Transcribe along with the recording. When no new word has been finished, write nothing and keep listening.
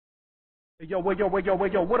Yo, what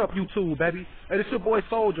up, YouTube, baby? Hey, this your boy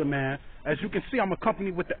Soldier, man. As you can see, I'm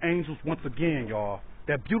accompanied with the angels once again, y'all.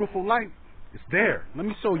 That beautiful light is there. Let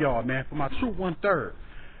me show y'all, man, for my true 1/3.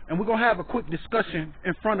 And we're going to have a quick discussion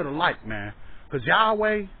in front of the light, man. Because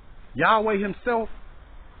Yahweh himself,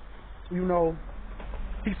 you know,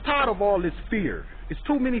 he's tired of all this fear. It's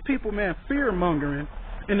too many people, man, fear-mongering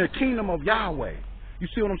in the kingdom of Yahweh. You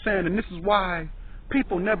see what I'm saying? And this is why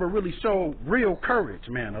people never really show real courage,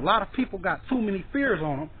 man. A lot of people got too many fears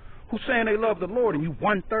on them who saying they love the Lord, and you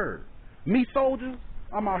 1/3. Me, Soldier,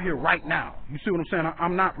 I'm out here right now. You see what I'm saying?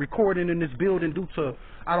 I'm not recording in this building due to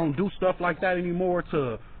I don't do stuff like that anymore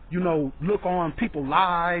to, you know, look on people's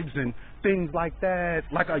lives and things like that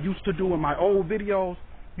like I used to do in my old videos.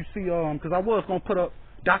 You see, because I was going to put up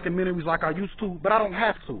documentaries like I used to, but I don't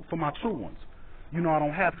have to for my true ones. You know, I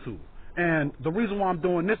don't have to. And the reason why I'm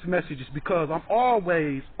doing this message is because I'm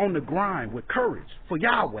always on the grind with courage for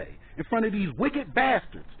Yahweh in front of these wicked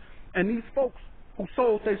bastards. And these folks who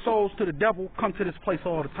sold their souls to the devil come to this place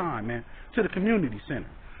all the time, man, to the community center.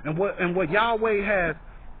 And what Yahweh has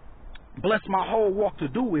blessed my whole walk to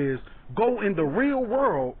do is go in the real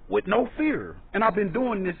world with no fear. And I've been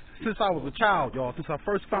doing this since I was a child, y'all, since I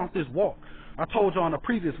first found this walk. I told y'all in a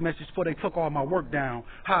previous message before they took all my work down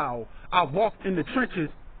how I walked in the trenches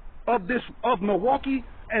of Milwaukee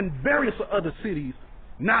and various other cities,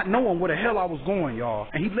 not knowing where the hell I was going, y'all.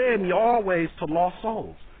 And he led me always to lost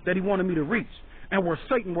souls that he wanted me to reach, and where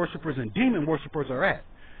Satan worshipers and demon worshipers are at.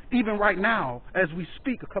 Even right now, as we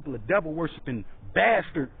speak, a couple of devil worshiping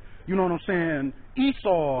bastard, you know what I'm saying,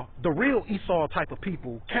 Esau, the real Esau type of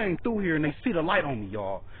people came through here and they see the light on me,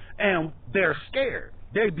 y'all, and they're scared.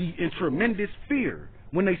 They be in tremendous fear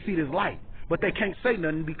when they see this light, but they can't say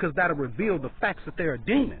nothing because that'll reveal the facts that they are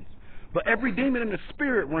demons. But every demon in the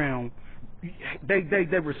spirit realm, they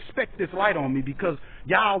respect this light on me because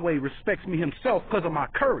Yahweh respects me himself because of my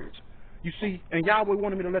courage. You see, and Yahweh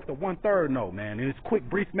wanted me to let the 1/3 know, man, in this quick,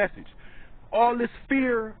 brief message. All this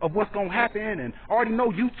fear of what's going to happen, and I already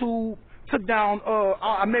know YouTube took down,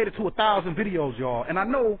 I made it to 1,000 videos, y'all, and I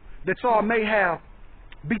know that y'all may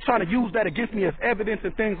be trying to use that against me as evidence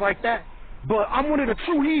and things like that, but I'm one of the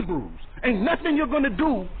true Hebrews. Ain't nothing you're going to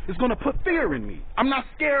do is going to put fear in me. I'm not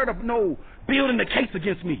scared of no building the case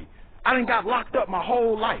against me. I done got locked up my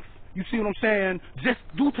whole life. You see what I'm saying? Just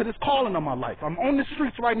due to this calling of my life. I'm on the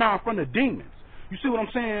streets right now in front of demons. You see what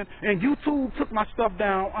I'm saying? And YouTube took my stuff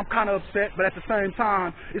down. I'm kind of upset, but at the same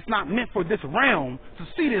time, it's not meant for this realm to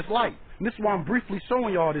see this light. And this is why I'm briefly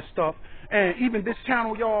showing y'all this stuff. And even this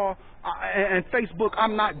channel, y'all, and Facebook,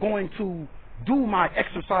 I'm not going to do my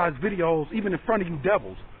exercise videos even in front of you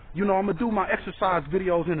devils. You know, I'm going to do my exercise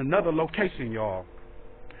videos in another location, y'all,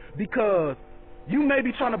 because you may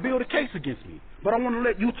be trying to build a case against me, but I want to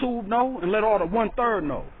let YouTube know and let all the 1/3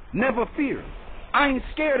 know. Never fear. I ain't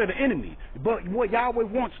scared of the enemy, but what Yahweh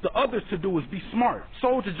wants the others to do is be smart.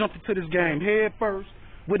 Soldier jumped into this game head first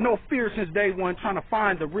with no fear since day one, trying to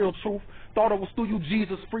find the real truth. Thought it was through you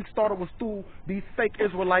Jesus freaks, thought it was through these fake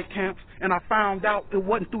Israelite camps, and I found out it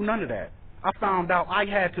wasn't through none of that. I found out I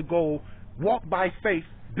had to go walk by faith,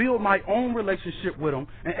 build my own relationship with him,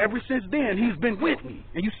 and ever since then, he's been with me.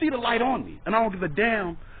 And you see the light on me, and I don't give a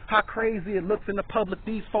damn how crazy it looks in the public.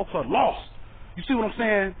 These folks are lost. You see what I'm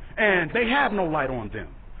saying? And they have no light on them.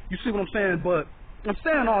 You see what I'm saying? But I'm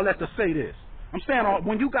saying all that to say this. I'm saying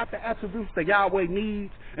when you got the attributes that Yahweh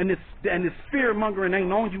needs, and this fear-mongering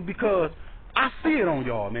ain't on you, because I see it on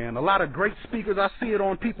y'all, man. A lot of great speakers, I see it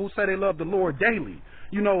on people who say they love the Lord daily,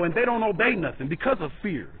 you know, and they don't obey nothing because of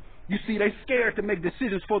fear. You see, they scared to make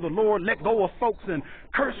decisions for the Lord, let go of folks, and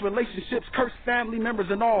curse relationships, curse family members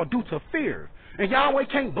and all due to fear. And Yahweh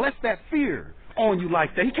can't bless that fear on you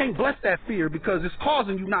like that. He can't bless that fear because it's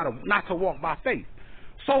causing you not to walk by faith.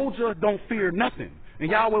 Soldier don't fear nothing. And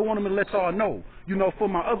Yahweh wanted me to let y'all know, you know, for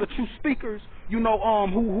my other true speakers, you know,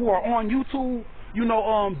 who are on YouTube, you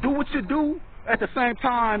know, do what you do. At the same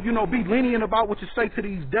time, you know, be lenient about what you say to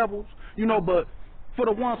these devils, you know, but for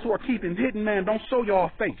the ones who are keeping hidden, man, don't show y'all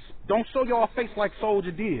face. Don't show y'all face like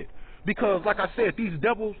Soldier did. Because, like I said, these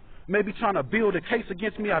devils may be trying to build a case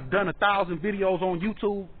against me. I've done 1,000 videos on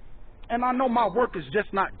YouTube, and I know my work is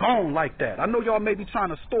just not gone like that. I know y'all may be trying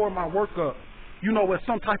to store my work up, you know, as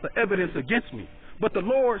some type of evidence against me. But the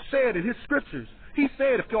Lord said in his scriptures, he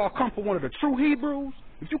said if y'all come for one of the true Hebrews,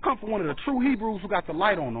 if you come for one of the true Hebrews who got the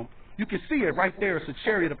light on them, you can see it right there. It's a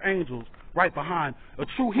chariot of angels right behind a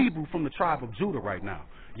true Hebrew from the tribe of Judah right now.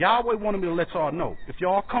 Yahweh wanted me to let y'all know, if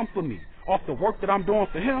y'all come for me off the work that I'm doing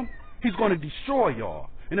for him, he's going to destroy y'all.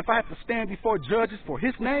 And if I have to stand before judges for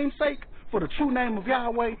his name's sake, for the true name of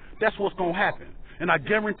Yahweh, that's what's going to happen. And I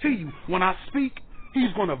guarantee you, when I speak,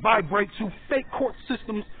 He's going to vibrate you, fake court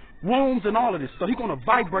systems, rooms, and all of this stuff. He's going to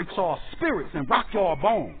vibrate y'all spirits and rock y'all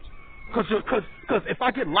bones. Because if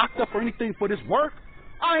I get locked up or anything for this work,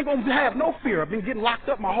 I ain't going to have no fear. I've been getting locked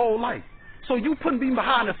up my whole life. So you putting me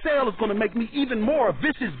behind a cell is going to make me even more a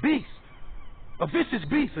vicious beast. A vicious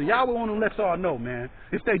beast. And y'all want to let y'all know, man,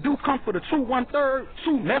 if they do come for the true 1/3,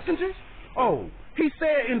 true messengers, he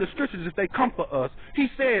said in the scriptures, if they come for us, he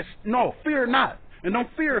says, no, fear not. And don't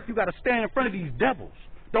fear if you got to stand in front of these devils.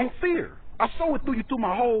 Don't fear. I saw it through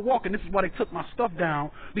my whole walk, and this is why they took my stuff down,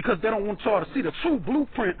 because they don't want y'all to see the true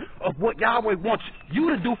blueprint of what Yahweh wants you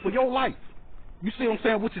to do for your life. You see what I'm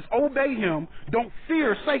saying? Which is obey him. Don't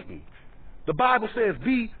fear Satan. The Bible says,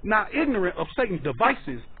 be not ignorant of Satan's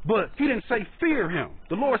devices, but he didn't say fear him.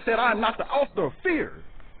 The Lord said, I am not the author of fear.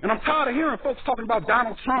 And I'm tired of hearing folks talking about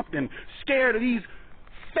Donald Trump and scared of these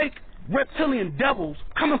fake reptilian devils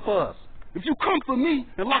coming for us. If you come for me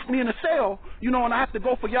and lock me in a cell, and I have to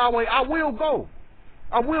go for Yahweh, I will go.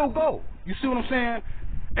 I will go. You see what I'm saying?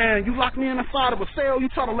 And you lock me in the side of a cell, you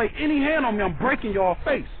try to lay any hand on me, I'm breaking your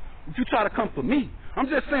face. If you try to come for me. I'm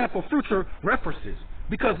just saying for future references.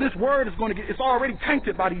 Because this word is going to it's already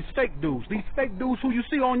tainted by these fake dudes. These fake dudes who you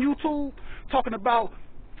see on YouTube talking about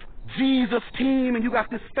Jesus team, and you got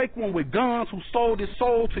this fake one with guns who sold his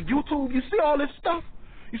soul to YouTube. You see all this stuff?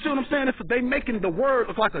 You see what I'm saying? They making the word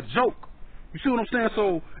look like a joke. You see what I'm saying?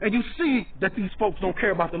 So, and you see that these folks don't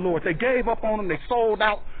care about the Lord. They gave up on him. They sold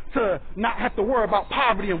out to not have to worry about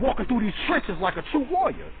poverty and walking through these trenches like a true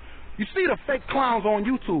warrior. You see the fake clowns on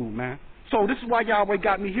YouTube, man. So this is why Yahweh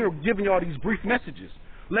got me here giving y'all these brief messages,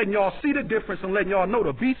 letting y'all see the difference and letting y'all know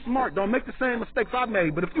to be smart. Don't make the same mistakes I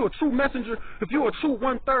made. But if you're a true messenger, if you're a true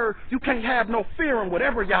 1/3, you can't have no fear in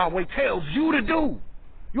whatever Yahweh tells you to do.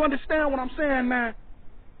 You understand what I'm saying, man?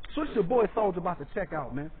 So it's your boy Soldier about to check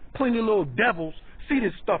out, man. Plenty of little devils see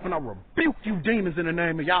this stuff, and I rebuke you demons in the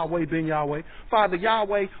name of Yahweh being Yahweh. Father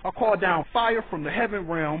Yahweh, I call down fire from the heaven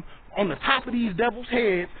realm on the top of these devils'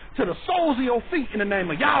 heads to the soles of your feet in the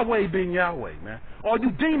name of Yahweh being Yahweh, man. All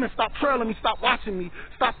you demons, stop trailing me, stop watching me,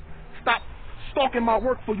 stop stalking my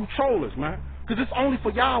work for you trollers, man. Because it's only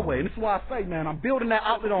for Yahweh. And this is why I say, man, I'm building that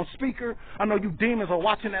outlet on Speaker. I know you demons are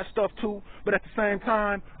watching that stuff too. But at the same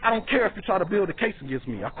time, I don't care if you try to build a case against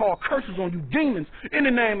me. I call curses on you demons in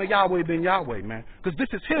the name of Yahweh being Yahweh, man. Because this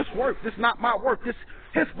is his work. This is not my work. This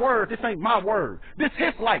his word. This ain't my word. This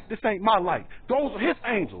his light. This ain't my light. Those are his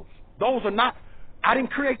angels. Those are not. I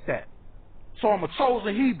didn't create that. So I'm a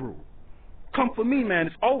chosen Hebrew. Come for me, man.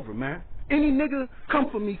 It's over, man. Any nigga come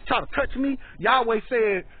for me, try to touch me, Yahweh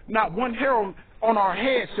said, not one hair on our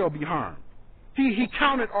head shall be harmed. He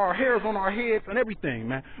counted our hairs on our heads and everything,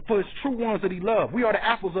 man, for his true ones that he loved. We are the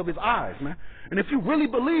apples of his eyes, man. And if you really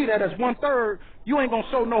believe that as 1/3, you ain't going to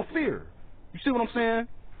show no fear. You see what I'm saying?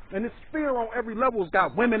 And this fear on every level has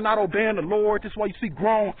got women not obeying the Lord. This is why you see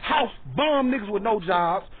grown house bum niggas with no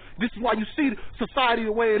jobs. This is why you see society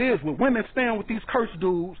the way it is, with women staying with these cursed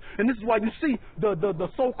dudes. And this is why you see the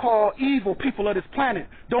so-called evil people of this planet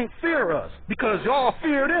don't fear us, because y'all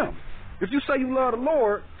fear them. If you say you love the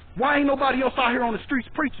Lord, why ain't nobody else out here on the streets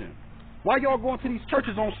preaching? Why y'all going to these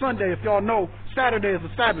churches on Sunday if y'all know Saturday is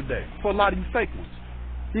a Saturday for a lot of you fake ones?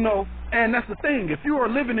 You know, and that's the thing. If you are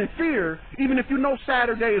living in fear, even if you know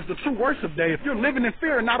Saturday is the true worship day, if you're living in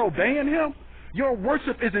fear and not obeying him, your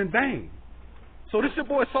worship is in vain. So this your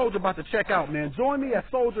boy Soldier about to check out, man. Join me at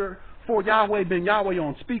Soldier for Yahweh Ben Yahweh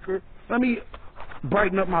on Speaker. Let me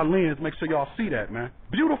brighten up my lens, make sure y'all see that, man.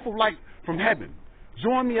 Beautiful light from heaven.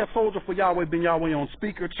 Join me at Soldier for Yahweh Ben Yahweh on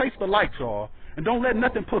Speaker. Chase the light, y'all. And don't let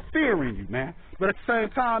nothing put fear in you, man. But at the same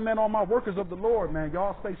time, man, all my workers of the Lord, man,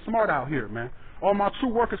 y'all stay smart out here, man. All my true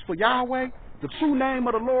workers for Yahweh, the true name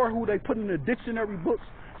of the Lord, who they put in the dictionary books,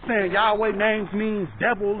 saying Yahweh name means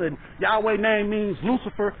devil and Yahweh name means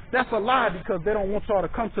Lucifer. That's a lie, because they don't want y'all to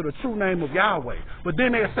come to the true name of Yahweh. But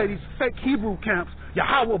then they'll say these fake Hebrew camps,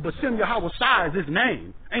 Yahweh Bashem Yahweh Shai is his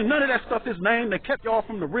name. Ain't none of that stuff his name. They kept y'all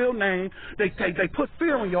from the real name. They put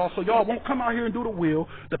fear in y'all so y'all won't come out here and do the will.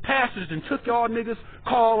 The pastors and took y'all niggas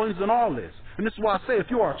callings and all this. And this is why I say, if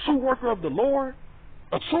you are a true worker of the Lord,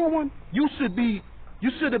 a true one, you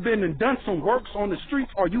should have been and done some works on the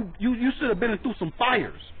streets, or you should have been through some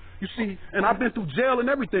fires. You see, and I've been through jail and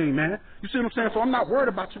everything, man. You see what I'm saying? So I'm not worried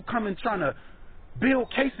about you coming trying to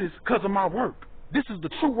build cases because of my work. This is the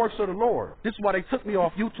true works of the Lord. This is why they took me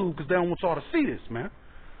off YouTube, because they don't want y'all to see this, man.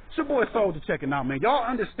 It's your boy Soldier checking out, man. Y'all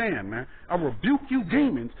understand, man. I rebuke you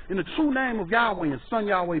demons in the true name of Yahweh and Son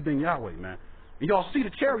Yahweh Ben Yahweh, man. And y'all see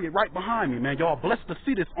the chariot right behind me, man. Y'all blessed to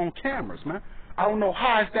see this on cameras, man. I don't know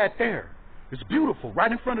how is that there. It's beautiful,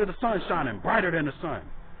 right in front of the sun, shining brighter than the sun.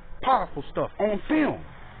 Powerful stuff on film.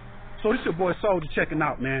 So this your boy Soldier checking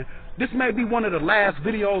out, man. This may be one of the last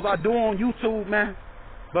videos I do on YouTube, man.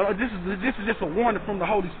 But this is just a warning from the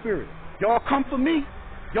Holy Spirit. Y'all come for me.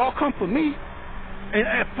 Y'all come for me.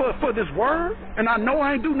 And for this word. And I know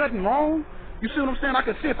I ain't do nothing wrong. You see what I'm saying? I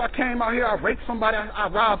can see if I came out here, I raped somebody, I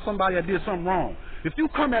robbed somebody, I did something wrong. If you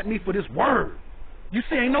come at me for this word, you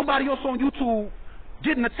see ain't nobody else on YouTube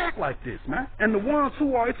getting attacked like this, man. And the ones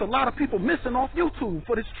who are, it's a lot of people missing off YouTube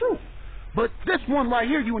for this truth. But this one right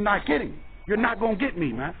here, you are not getting. You're not going to get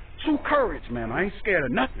me, man. True courage, man. I ain't scared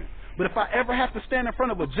of nothing. But if I ever have to stand in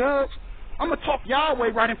front of a judge, I'm going to talk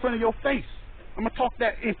Yahweh right in front of your face. I'm going to talk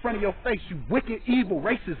that in front of your face, you wicked, evil,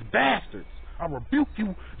 racist bastards. I rebuke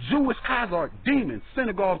you, Jewish Khazar demons,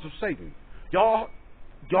 synagogues of Satan. Y'all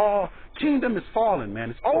kingdom is falling,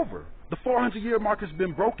 man. It's over. The 400-year mark has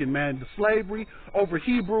been broken, man. The slavery over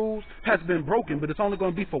Hebrews has been broken, but it's only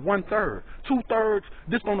going to be for 1/3. 2/3,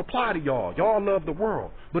 this don't apply to y'all. Y'all love the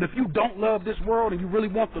world. But if you don't love this world and you really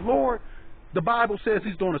want the Lord, the Bible says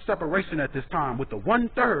he's doing a separation at this time with the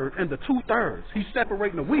 1/3 and the 2/3. He's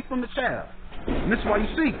separating the wheat from the chaff. And this is why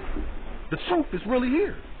you see the truth is really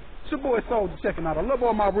here. It's your boy Soldier checking out. I love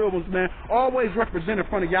all my real ones, man. Always represent in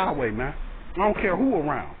front of Yahweh, man. I don't care who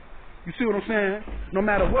around. You see what I'm saying? No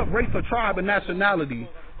matter what race or tribe or nationality,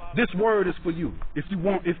 this word is for you if you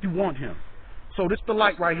want him. So this the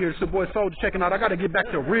light right here. It's your boy Soldier checking out. I got to get back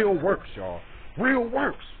to real works, y'all. Real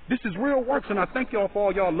works. This is real works, and I thank y'all for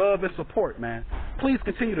all y'all love and support, man. Please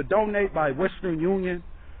continue to donate by Western Union.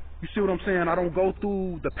 You see what I'm saying? I don't go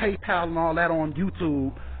through the PayPal and all that on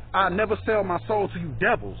YouTube. I never sell my soul to you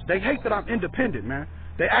devils. They hate that I'm independent, man.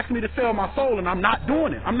 They ask me to sell my soul, and I'm not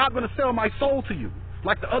doing it. I'm not going to sell my soul to you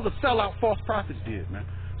like the other sellout false prophets did, man.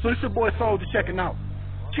 So this your boy Soldier checking out.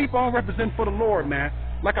 Keep on representing for the Lord, man.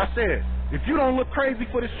 Like I said, if you don't look crazy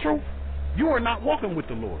for this truth, you are not walking with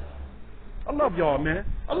the Lord. I love y'all, man.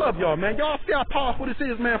 I love y'all, man. Y'all see how powerful this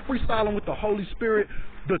is, man, freestyling with the Holy Spirit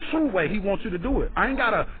the true way he wants you to do it. I ain't got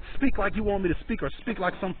to speak like you want me to speak or speak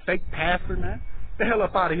like some fake pastor, man. The hell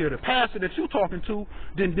up out of here. The pastor that you talking to,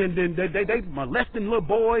 they molesting little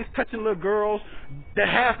boys, touching little girls. That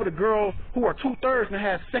half of the girls who are 2/3 and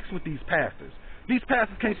have sex with these pastors. These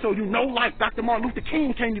pastors can't show you no light. Dr. Martin Luther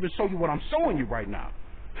King can't even show you what I'm showing you right now.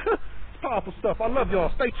 It's powerful stuff. I love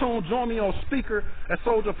y'all. Stay tuned. Join me on Speaker at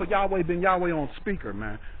Soldier for Yahweh, Ben Yahweh on Speaker,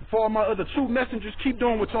 man. For all my other true messengers, keep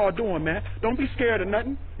doing what y'all doing, man. Don't be scared of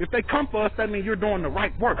nothing. If they come for us, that means you're doing the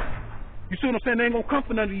right work. You see what I'm saying? They ain't going to come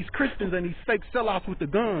for none of these Christians and these fake sellouts with the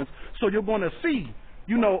guns. So you're going to see,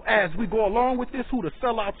 you know, as we go along with this, who the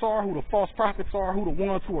sellouts are, who the false prophets are, who the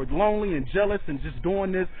ones who are lonely and jealous and just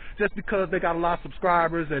doing this just because they got a lot of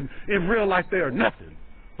subscribers and in real life they are nothing.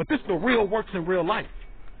 But this is the real works in real life.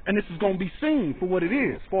 And this is going to be seen for what it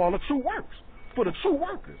is, for all the true works, for the true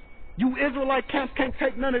workers. You Israelite camps can't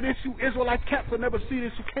take none of this. You Israelite camps will never see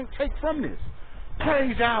this. You can't take from this.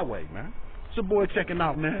 Praise Yahweh, man. It's your boy checking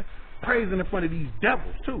out, man. Praising in front of these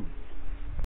devils, too.